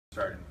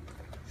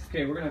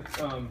Okay, we're going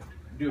to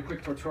do a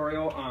quick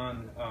tutorial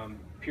on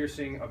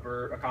piercing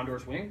a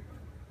condor's wing.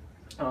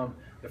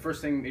 The first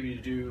thing maybe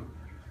to do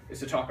is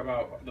to talk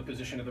about the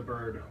position of the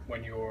bird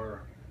when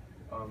you're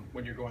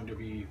going to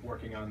be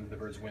working on the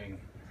bird's wing.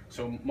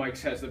 So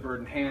Mike's has the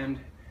bird in hand.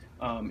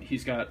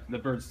 He's got the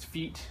bird's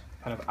feet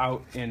kind of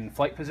out in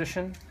flight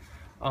position,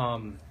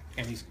 and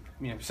he's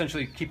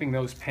essentially keeping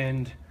those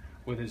pinned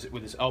with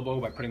his elbow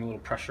by putting a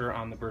little pressure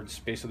on the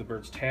base of the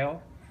bird's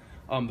tail.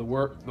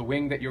 The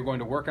wing that you're going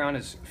to work on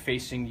is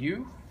facing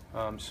you,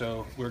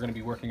 so we're going to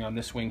be working on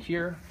this wing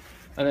here,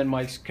 and then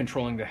Mike's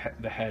controlling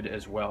the head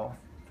as well.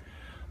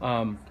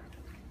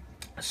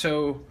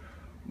 So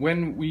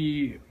when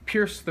we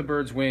pierce the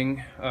bird's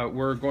wing,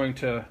 we're going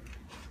to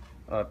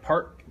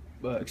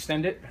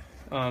extend it,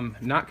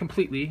 not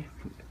completely,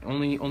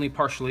 only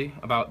partially,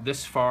 about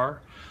this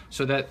far,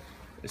 so that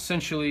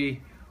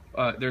essentially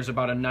there's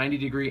about a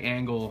 90-degree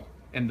angle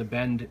in the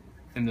bend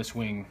in this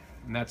wing,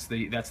 and that's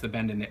the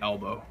bend in the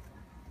elbow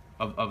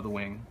of the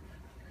wing.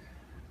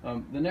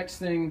 The next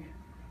thing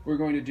we're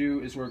going to do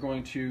is we're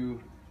going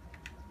to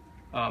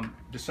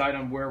decide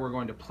on where we're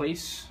going to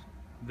place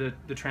the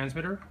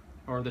transmitter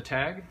or the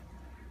tag.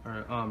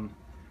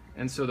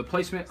 And so the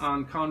placement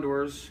on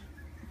condors,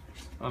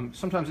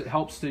 sometimes it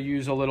helps to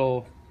use a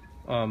little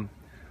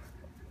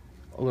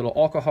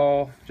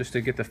alcohol just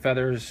to get the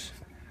feathers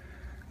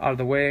out of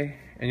the way.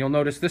 And you'll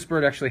notice this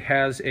bird actually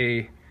has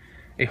a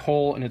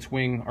hole in its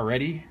wing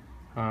already,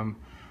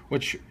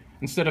 which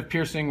instead of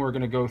piercing we're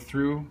going to go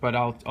through, but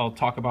I'll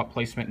talk about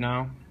placement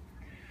now.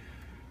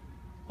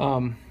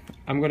 I'm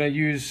going to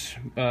use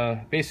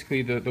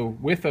basically the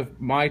width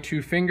of my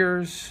two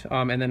fingers,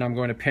 and then I'm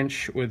going to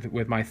pinch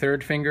with my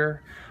third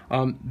finger.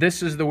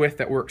 This is the width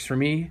that works for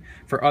me.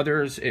 For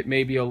others it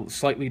may be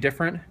slightly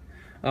different,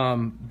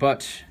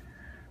 but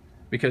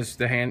because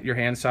your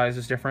hand size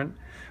is different.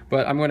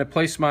 But I'm going to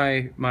place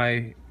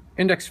my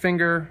index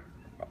finger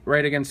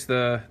right against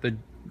the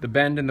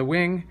bend in the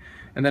wing,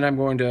 and then I'm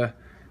going to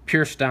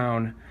pierce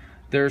down.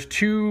 There's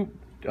two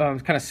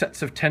kind of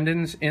sets of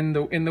tendons in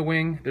the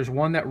wing. There's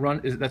one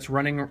that's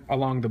running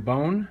along the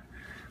bone,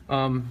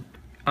 on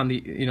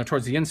the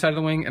towards the inside of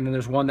the wing, and then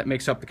there's one that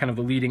makes up the kind of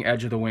the leading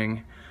edge of the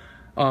wing.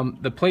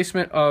 The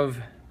placement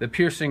of the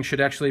piercing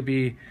should actually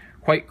be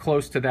quite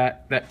close to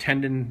that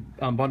tendon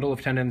bundle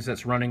of tendons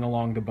that's running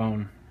along the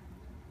bone.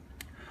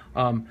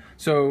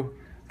 So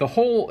the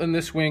hole in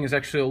this wing is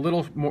actually a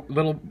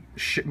little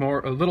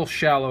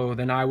shallow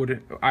than I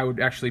would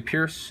actually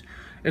pierce.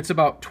 It's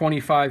about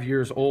 25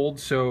 years old,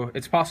 so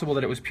it's possible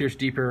that it was pierced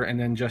deeper and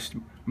then just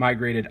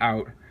migrated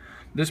out.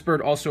 This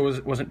bird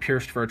also wasn't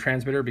pierced for a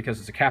transmitter because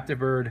it's a captive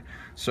bird,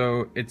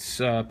 so it's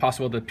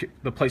possible that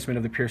the placement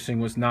of the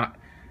piercing was not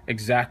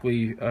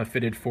exactly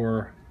fitted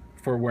for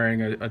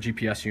wearing a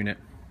GPS unit.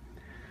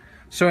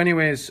 So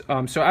anyways,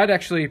 so I'd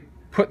actually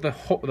put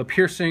the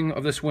piercing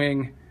of this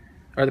wing,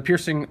 or the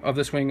piercing of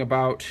this wing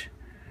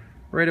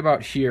right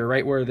about here,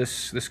 right where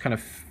this kind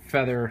of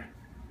feather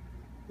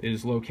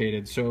is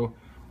located. So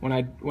when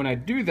I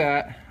do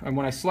that, and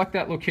when I select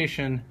that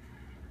location,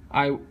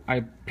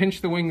 I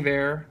pinch the wing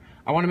there.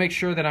 I want to make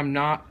sure that I'm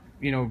not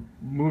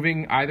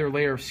moving either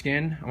layer of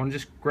skin. I want to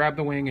just grab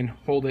the wing and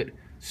hold it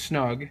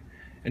snug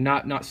and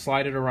not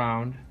slide it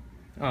around,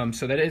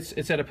 so that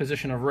it's at a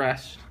position of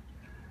rest.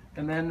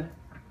 And then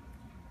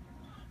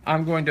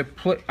I'm going to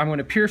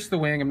pierce the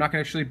wing. I'm not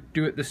going to actually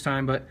do it this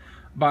time, but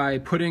by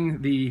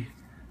putting the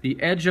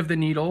edge of the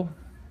needle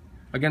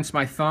against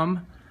my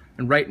thumb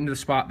and right into the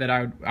spot that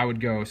I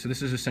would go. So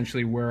this is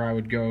essentially where I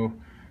would go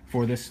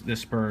for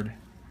this bird.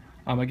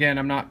 Again,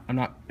 I'm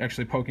not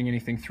actually poking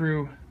anything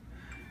through.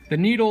 The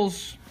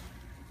needles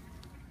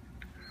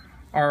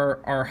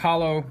are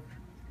hollow,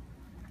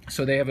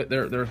 so they have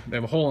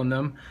a hole in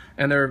them,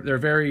 and they're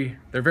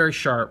very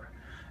sharp.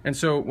 And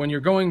so when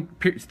you're going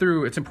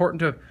through, it's important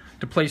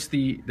to place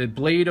the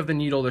blade of the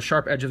needle, the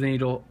sharp edge of the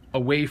needle,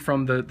 away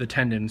from the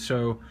tendon.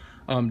 So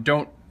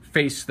don't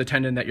face the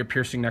tendon that you're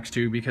piercing next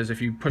to, because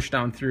if you push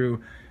down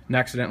through and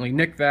accidentally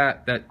nick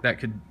that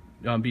could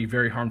be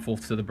very harmful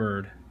to the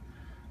bird.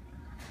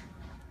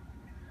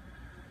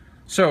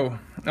 So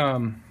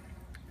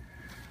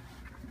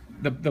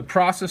the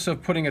process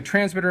of putting a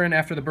transmitter in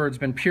after the bird's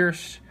been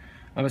pierced,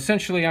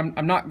 essentially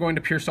I'm not going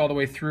to pierce all the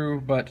way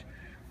through, but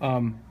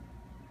I'm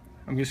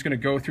just going to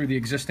go through the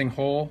existing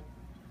hole.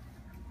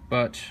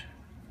 But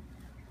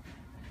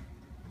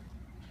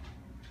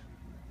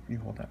you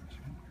hold that.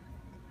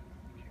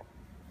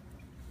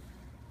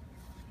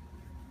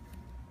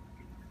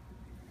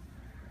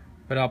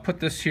 But I'll put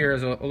this here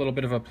as a little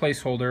bit of a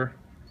placeholder.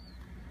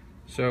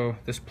 So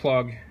this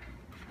plug,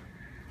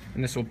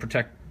 and this will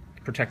protect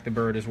the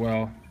bird as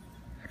well.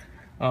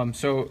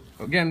 So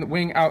again, the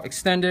wing out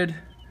extended.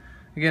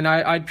 Again,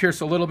 I'd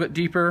pierce a little bit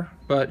deeper,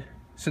 but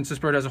since this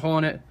bird has a hole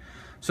in it,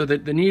 so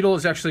that the needle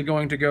is actually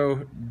going to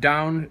go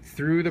down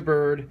through the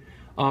bird.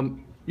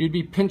 You'd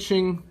be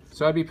pinching,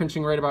 so I'd be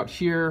pinching right about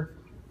here.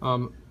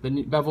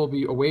 The bevel will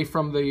be away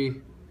from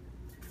the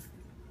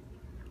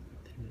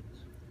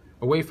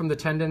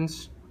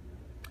tendons,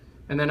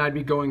 and then I'd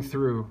be going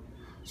through.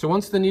 So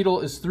once the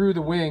needle is through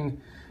the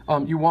wing,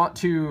 you want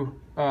to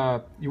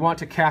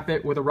cap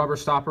it with a rubber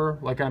stopper,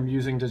 like I'm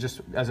using to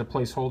just as a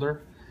placeholder,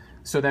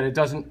 so that it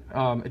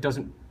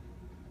doesn't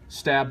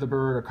stab the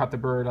bird or cut the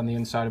bird on the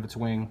inside of its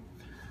wing.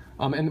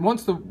 And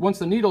once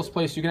the needle's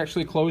placed, you can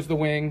actually close the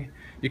wing.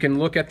 You can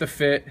look at the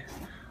fit,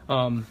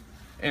 and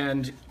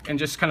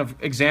just kind of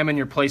examine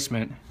your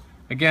placement.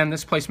 Again,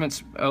 this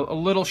placement's a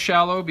little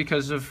shallow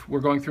because we're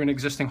going through an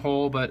existing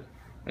hole, but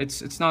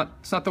it's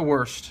not the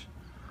worst.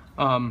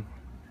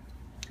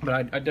 But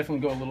I'd definitely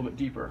go a little bit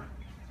deeper.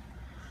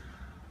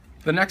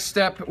 The next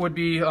step would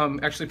be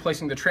actually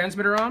placing the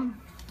transmitter on.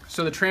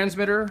 So the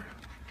transmitter,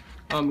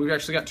 we've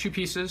actually got two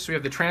pieces. So we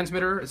have the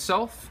transmitter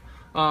itself.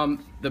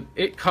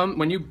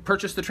 When you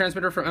purchase the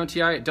transmitter from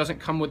MTI, it doesn't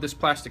come with this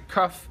plastic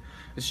cuff.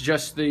 It's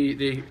just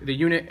the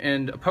unit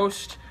and a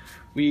post.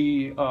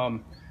 We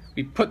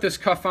put this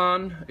cuff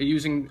on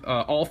using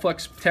all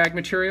flex tag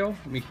material.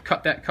 We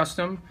cut that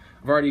custom.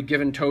 I've already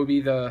given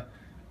Toby the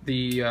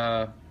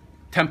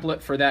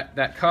template for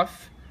that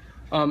cuff,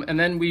 and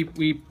then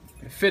we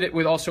fit it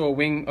with also a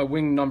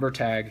wing number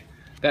tag.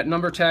 That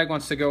number tag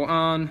wants to go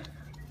on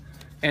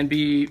and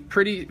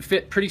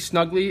fit pretty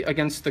snugly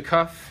against the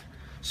cuff,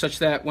 such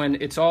that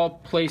when it's all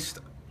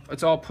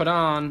put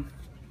on,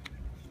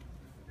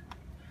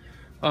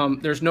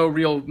 there's no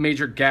real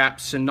major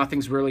gaps and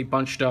nothing's really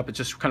bunched up. It's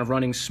just kind of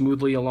running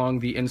smoothly along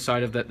the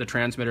inside of the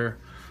transmitter.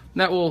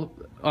 And that will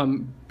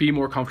be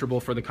more comfortable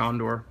for the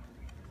Condor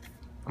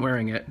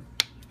wearing it.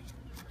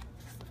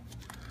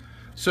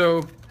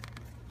 So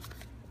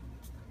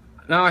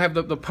now I have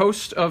the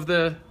post of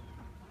the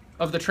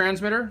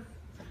transmitter,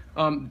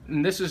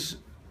 and this is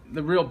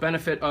the real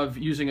benefit of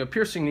using a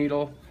piercing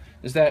needle,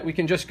 is that we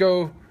can just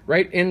go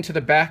right into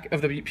the back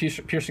of the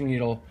piercing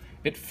needle.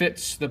 It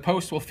fits, the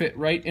post will fit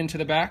right into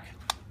the back,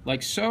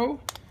 like so,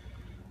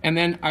 and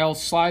then I'll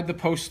slide the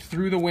post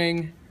through the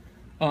wing,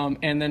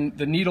 and then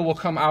the needle will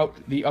come out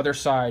the other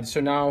side.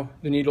 So now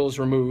the needle is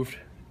removed.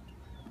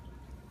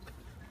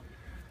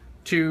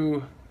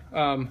 To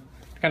kind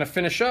of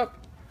finish up,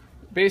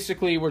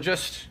 basically we're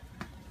just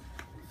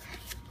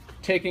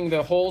taking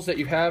the holes that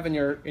you have in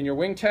your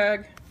wing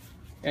tag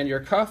and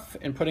your cuff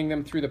and putting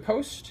them through the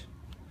post.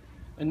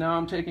 And now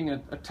I'm taking a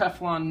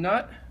Teflon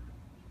nut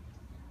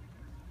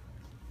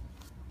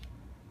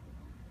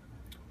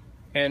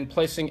and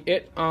placing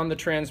it on the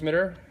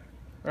transmitter,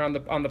 or on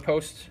the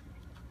post.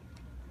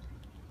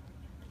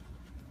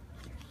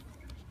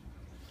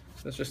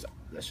 So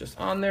that's just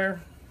on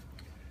there.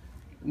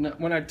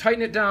 When I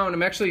tighten it down,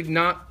 I'm actually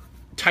not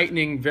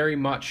tightening very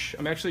much.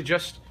 I'm actually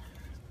just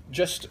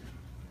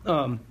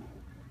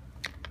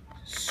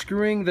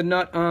screwing the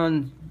nut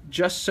on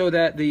just so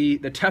that the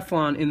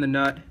Teflon in the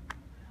nut,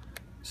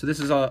 so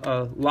this is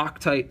a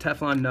Loctite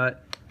Teflon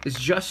nut, is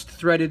just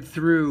threaded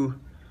through,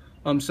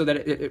 so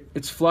that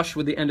it's flush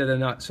with the end of the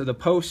nut. So the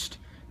post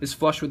is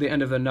flush with the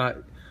end of the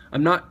nut.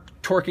 I'm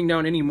not torquing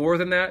down any more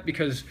than that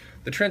because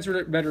the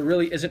transmitter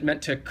really isn't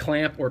meant to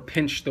clamp or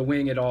pinch the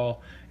wing at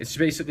all. It's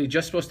basically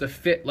just supposed to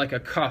fit like a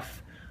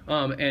cuff,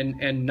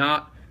 and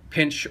not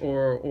pinch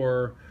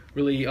or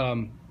really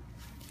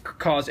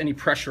cause any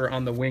pressure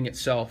on the wing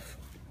itself.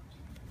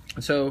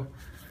 So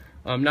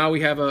now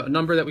we have a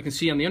number that we can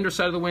see on the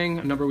underside of the wing,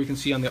 a number we can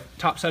see on the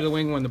top side of the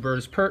wing when the bird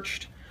is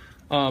perched.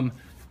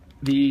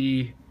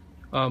 The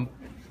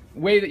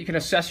way that you can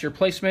assess your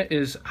placement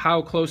is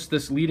how close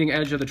this leading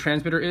edge of the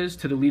transmitter is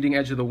to the leading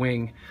edge of the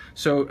wing.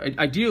 So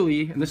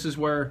ideally, and this is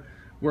where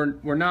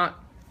we're not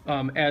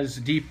as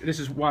deep, this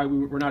is why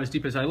we're not as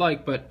deep as I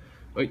like, but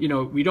you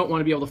know, we don't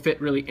want to be able to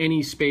fit really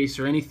any space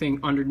or anything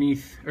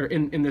underneath or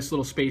in this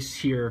little space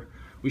here.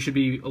 We should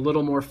be a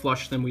little more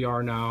flush than we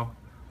are now.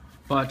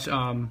 But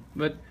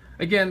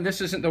again,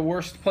 this isn't the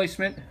worst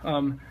placement.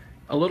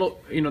 A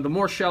little, you know, the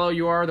more shallow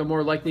you are, the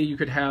more likely you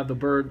could have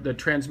the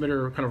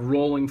transmitter kind of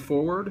rolling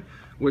forward,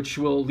 which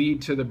will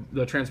lead to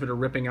the transmitter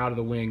ripping out of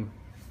the wing.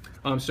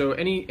 So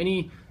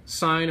any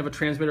sign of a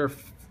transmitter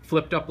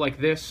flipped up like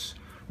this,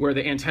 where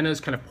the antenna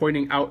is kind of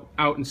pointing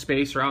out in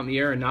space or out in the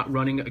air and not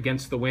running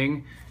against the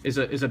wing, is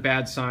a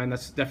bad sign.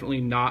 That's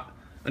definitely not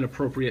an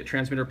appropriate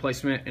transmitter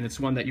placement, and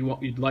it's one that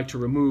you'd like to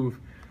remove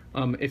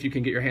if you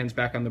can get your hands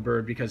back on the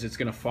bird, because it's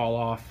going to fall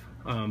off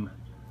on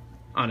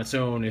its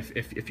own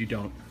if you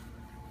don't.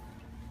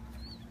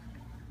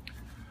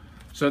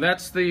 So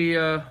that's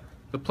the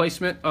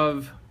placement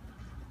of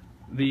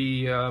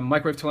the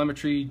microwave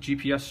telemetry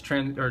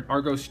GPS or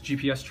Argos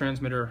GPS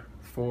transmitter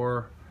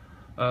for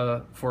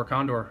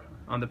Condor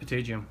on the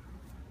patagium.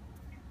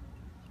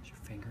 Is your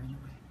finger in the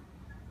way?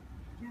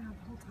 Yeah,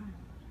 the whole time.